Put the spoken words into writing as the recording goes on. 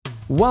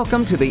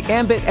Welcome to the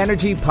Ambit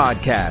Energy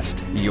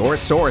Podcast, your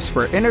source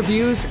for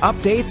interviews,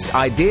 updates,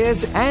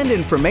 ideas, and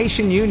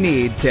information you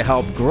need to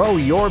help grow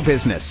your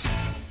business.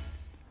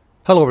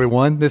 Hello,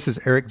 everyone. This is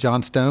Eric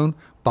Johnstone,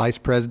 Vice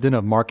President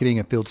of Marketing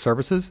and Field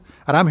Services,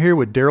 and I'm here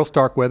with Daryl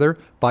Starkweather,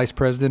 Vice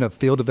President of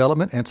Field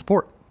Development and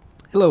Support.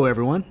 Hello,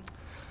 everyone.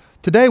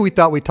 Today, we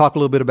thought we'd talk a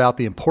little bit about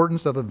the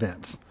importance of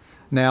events.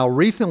 Now,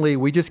 recently,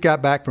 we just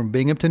got back from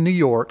Binghamton, New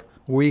York.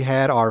 We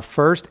had our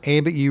first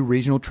Ambit U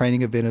Regional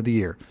Training Event of the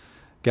year.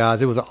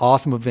 Guys, it was an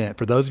awesome event.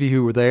 For those of you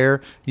who were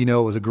there, it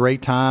was a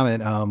great time,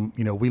 and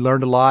we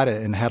learned a lot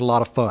and had a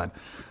lot of fun.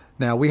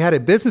 Now, we had a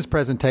business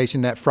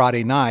presentation that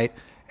Friday night,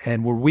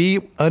 and where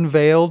we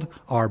unveiled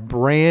our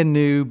brand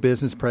new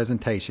business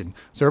presentation.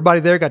 So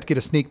everybody there got to get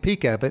a sneak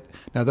peek of it.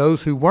 Now,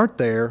 those who weren't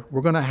there, we're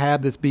going to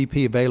have this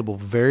BP available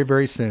very,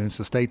 very soon,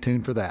 so stay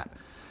tuned for that.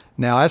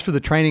 Now, as for the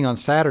training on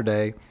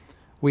Saturday,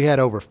 we had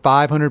over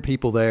 500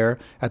 people there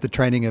at the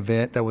training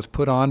event that was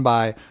put on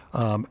by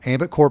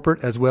Ambit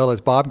Corporate as well as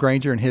Bob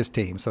Granger and his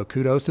team. So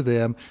kudos to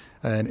them.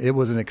 And it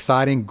was an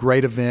exciting,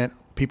 great event.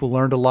 People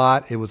learned a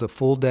lot. It was a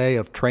full day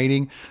of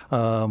training,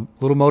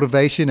 little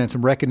motivation and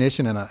some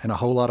recognition and a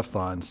whole lot of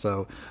fun.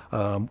 So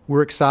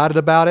we're excited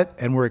about it,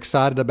 and we're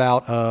excited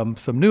about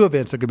some new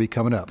events that are going to be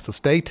coming up. So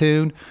stay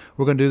tuned.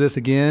 We're going to do this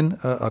again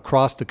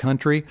across the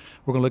country.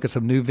 We're going to look at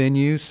some new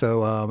venues.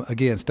 So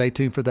again, stay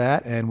tuned for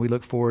that, and we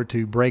look forward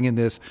to bringing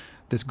this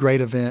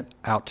great event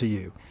out to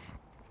you.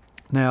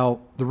 Now,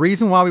 the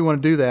reason why we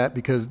want to do that,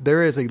 because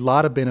there is a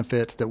lot of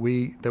benefits that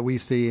we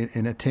see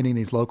in attending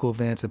these local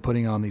events and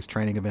putting on these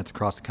training events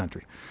across the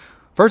country.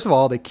 First of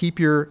all, they keep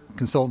your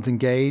consultants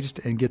engaged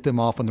and get them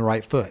off on the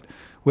right foot.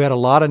 We had a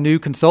lot of new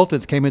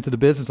consultants came into the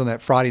business on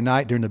that Friday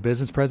night during the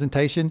business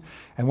presentation,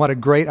 and what a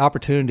great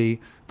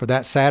opportunity for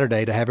that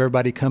Saturday to have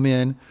everybody come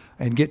in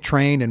and get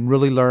trained and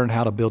really learn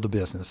how to build a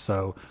business.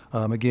 So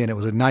again, it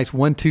was a nice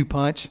 1-2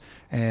 punch,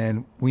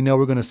 and we know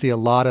we're going to see a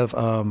lot of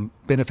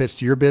benefits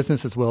to your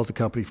business as well as the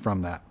company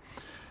from that.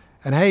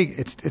 And hey,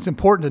 it's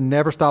important to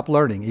never stop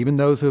learning. Even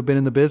those who have been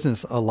in the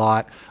business a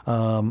lot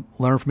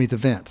learn from these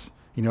events.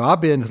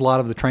 I've been to a lot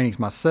of the trainings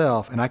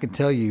myself, and I can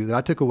tell you that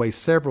I took away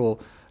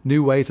several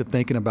new ways of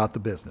thinking about the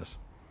business.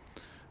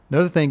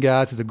 Another thing,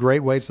 guys, is a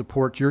great way to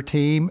support your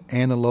team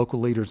and the local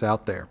leaders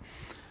out there.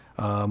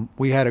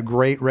 We had a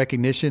great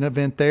recognition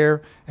event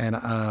there,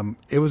 and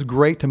it was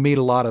great to meet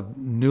a lot of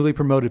newly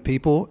promoted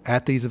people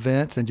at these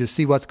events and just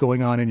see what's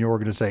going on in your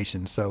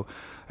organization. So,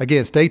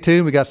 again, stay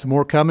tuned. We got some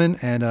more coming,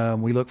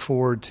 and we look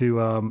forward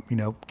to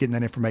getting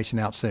that information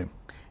out soon.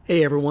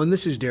 Hey, everyone,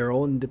 this is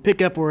Daryl, and to pick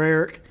up where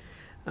Eric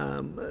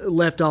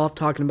left off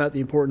talking about the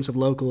importance of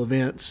local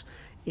events,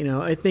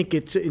 I think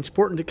it's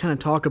important to kind of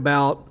talk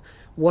about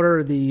what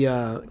are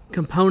the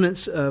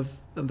components of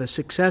a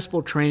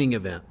successful training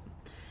event.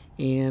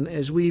 And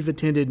as we've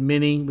attended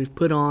many, we've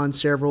put on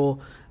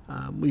several,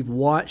 we've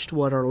watched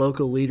what our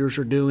local leaders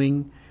are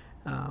doing,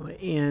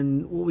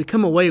 and what we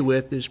come away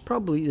with is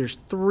there's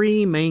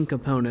three main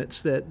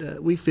components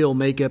that we feel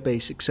make up a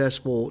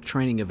successful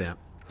training event.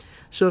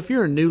 So if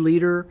you're a new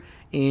leader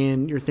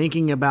and you're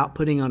thinking about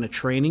putting on a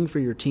training for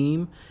your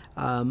team,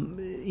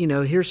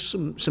 here's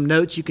some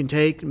notes you can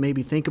take and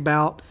maybe think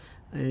about.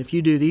 And if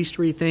you do these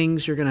three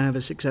things, you're going to have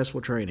a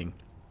successful training.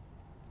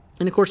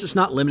 And of course, it's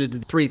not limited to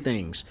three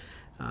things.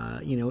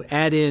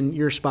 Add in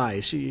your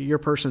spice, your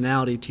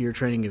personality to your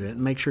training event,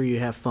 and make sure you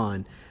have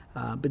fun.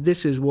 But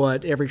this is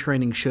what every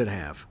training should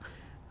have.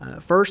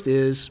 First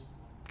is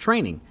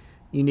training.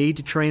 You need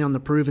to train on the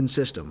proven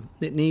system.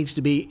 It needs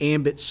to be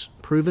Ambit's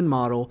proven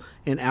model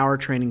and our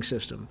training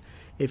system.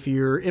 If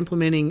you're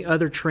implementing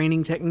other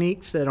training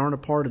techniques that aren't a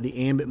part of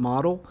the Ambit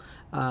model,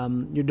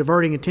 you're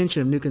diverting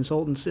attention of new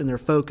consultants and their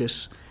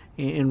focus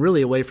and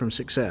really away from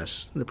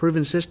success. The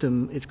proven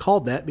system, it's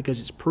called that because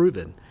it's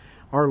proven.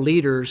 Our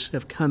leaders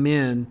have come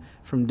in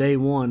from day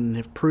one and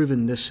have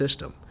proven this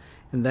system,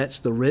 and that's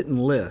the written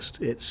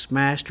list. It's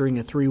mastering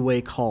a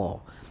 3-way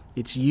call.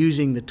 It's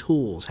using the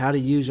tools, how to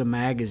use a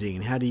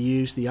magazine, how to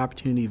use the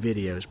opportunity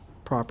videos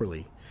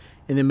properly.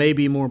 And then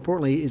maybe more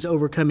importantly is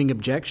overcoming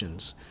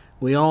objections.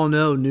 We all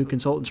know new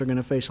consultants are going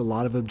to face a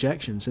lot of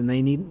objections, and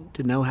they need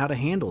to know how to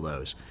handle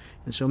those.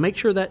 And so make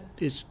sure that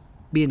is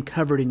being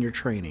covered in your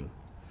training.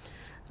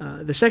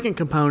 The second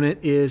component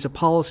is a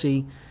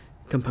policy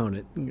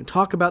component. You can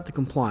talk about the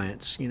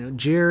compliance.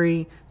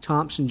 Jerry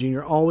Thompson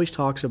Jr. always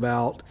talks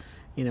about,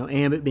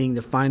 Ambit being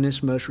the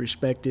finest, most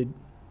respected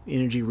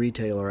energy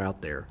retailer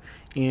out there.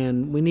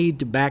 And we need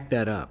to back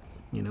that up.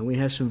 We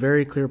have some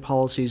very clear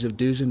policies of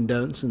do's and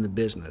don'ts in the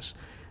business.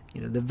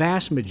 The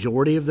vast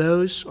majority of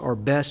those are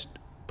best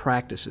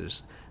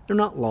practices. They're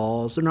not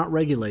laws, they're not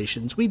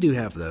regulations. We do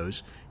have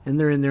those, and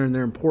they're in there and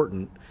they're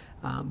important.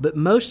 But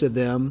most of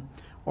them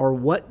are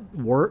what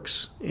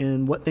works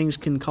and what things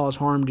can cause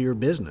harm to your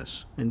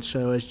business. And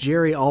so as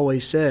Jerry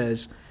always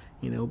says,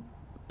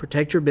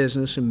 protect your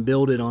business and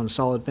build it on a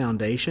solid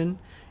foundation.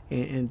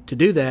 And to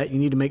do that, you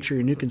need to make sure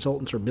your new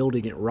consultants are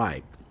building it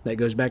right. That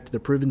goes back to the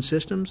proven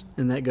systems,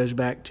 and that goes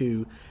back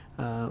to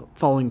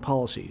following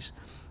policies.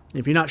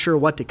 If you're not sure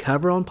what to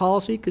cover on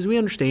policy, because we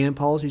understand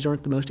policies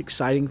aren't the most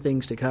exciting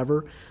things to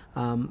cover,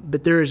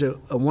 but there is a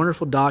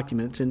wonderful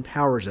document. It's in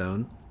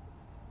PowerZone.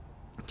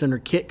 It's under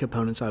Kit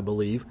Components, I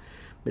believe.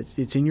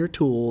 It's in your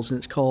tools, and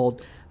it's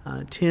called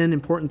 10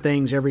 Important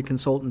Things Every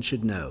Consultant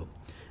Should Know.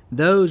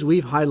 Those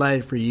we've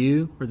highlighted for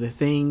you are the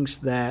things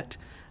that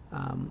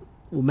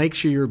will make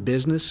sure your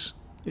business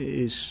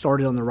is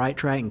started on the right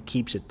track and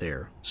keeps it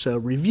there. So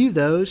review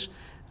those,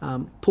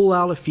 pull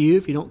out a few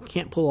if you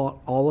can't pull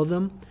out all of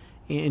them,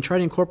 and try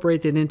to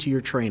incorporate that into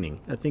your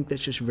training. I think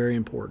that's just very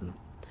important.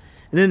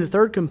 And then the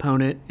third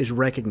component is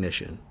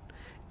recognition.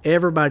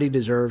 Everybody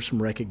deserves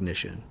some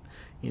recognition.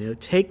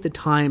 Take the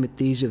time at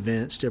these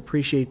events to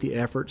appreciate the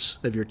efforts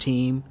of your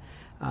team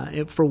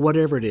for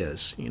whatever it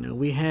is.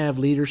 We have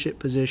leadership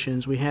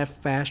positions, we have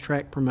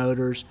fast-track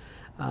promoters,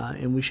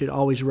 and we should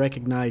always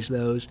recognize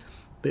those.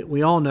 But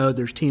we all know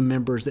there's team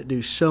members that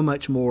do so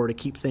much more to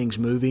keep things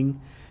moving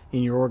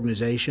in your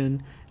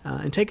organization,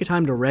 and take a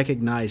time to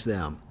recognize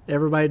them.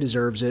 Everybody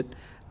deserves it.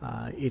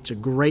 It's a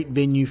great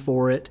venue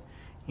for it,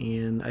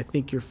 and I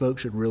think your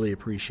folks would really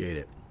appreciate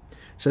it.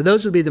 So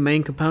those would be the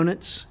main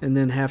components, and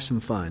then have some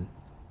fun.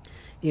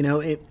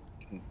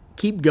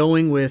 Keep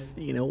going with,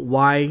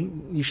 why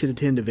you should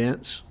attend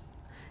events.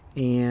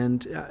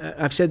 And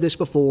I've said this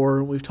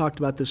before, we've talked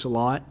about this a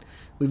lot.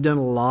 We've done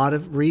a lot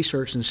of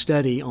research and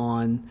study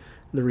on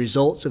the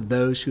results of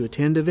those who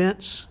attend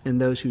events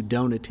and those who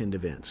don't attend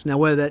events. Now,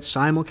 whether that's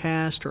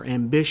simulcast or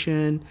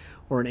Ambition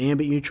or an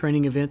AmbitU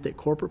training event that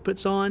corporate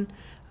puts on,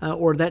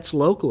 or that's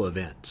local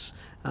events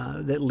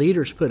that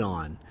leaders put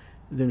on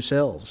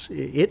themselves,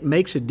 it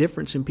makes a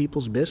difference in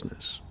people's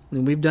business.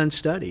 And we've done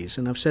studies,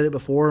 and I've said it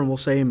before and we'll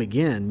say them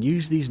again.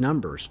 Use these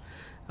numbers.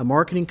 A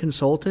marketing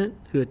consultant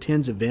who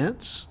attends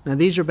events, now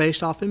these are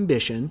based off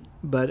Ambition,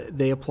 but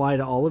they apply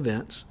to all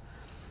events,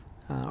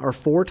 are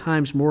 4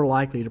 times more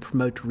likely to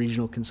promote to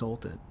regional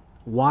consultant.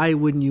 Why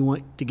wouldn't you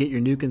want to get your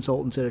new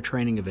consultants at a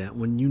training event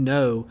when you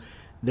know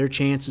their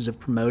chances of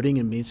promoting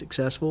and being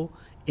successful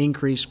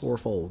increase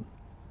 4-fold?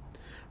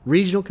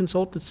 Regional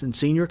consultants and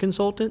senior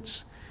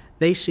consultants,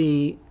 they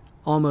see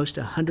almost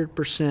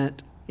 100%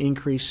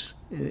 increase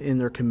in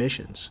their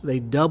commissions. They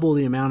double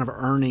the amount of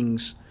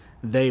earnings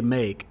they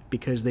make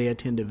because they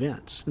attend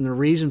events. And the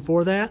reason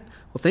for that,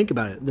 well, think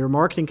about it. Their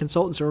marketing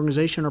consultants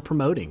organization are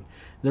promoting.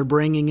 They're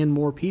bringing in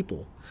more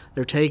people.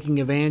 They're taking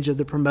advantage of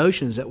the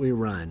promotions that we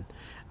run.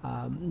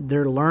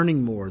 They're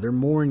learning more. They're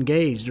more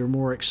engaged. They're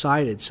more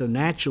excited. So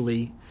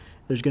naturally,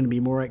 there's going to be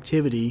more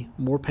activity,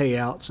 more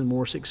payouts, and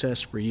more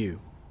success for you.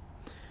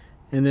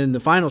 And then the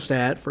final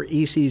stat for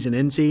ECs and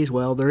NCs,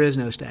 well, there is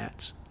no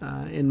stats.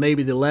 And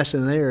maybe the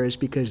lesson there is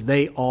because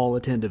they all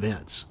attend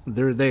events.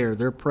 They're there.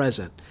 They're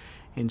present.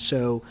 And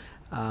so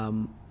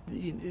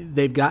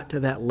they've got to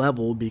that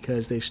level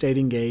because they've stayed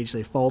engaged.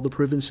 They've followed the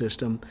proven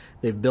system.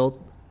 They've built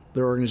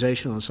their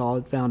organization on a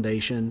solid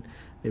foundation.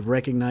 They've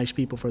recognized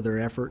people for their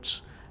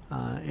efforts,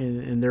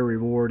 and their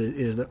reward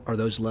are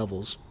those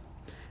levels.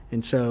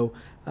 And so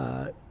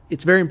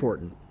it's very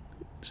important.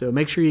 So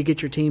make sure you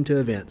get your team to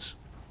events.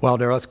 Well,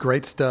 Darryl, that's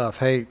great stuff.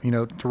 Hey,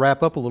 to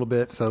wrap up a little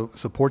bit, so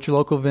support your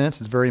local events.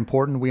 It's very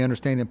important. We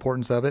understand the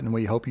importance of it, and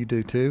we hope you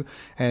do too.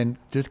 And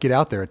just get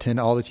out there,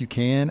 attend all that you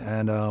can,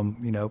 and,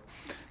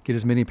 get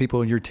as many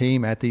people in your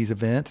team at these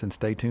events, and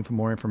stay tuned for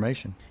more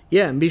information.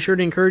 Yeah, and be sure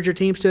to encourage your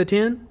teams to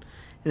attend.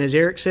 And as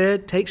Eric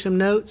said, take some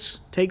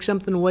notes, take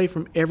something away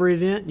from every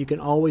event. You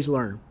can always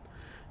learn.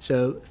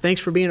 So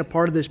thanks for being a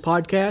part of this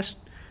podcast.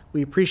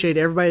 We appreciate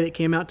everybody that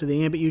came out to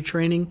the AmbitU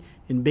training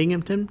in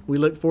Binghamton. We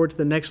look forward to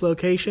the next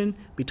location.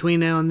 Between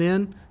now and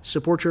then,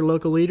 support your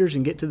local leaders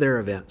and get to their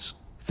events.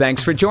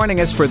 Thanks for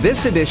joining us for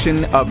this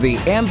edition of the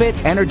Ambit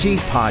Energy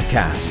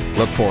Podcast.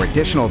 Look for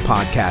additional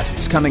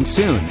podcasts coming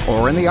soon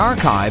or in the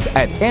archive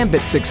at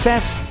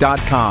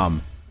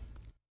ambitsuccess.com.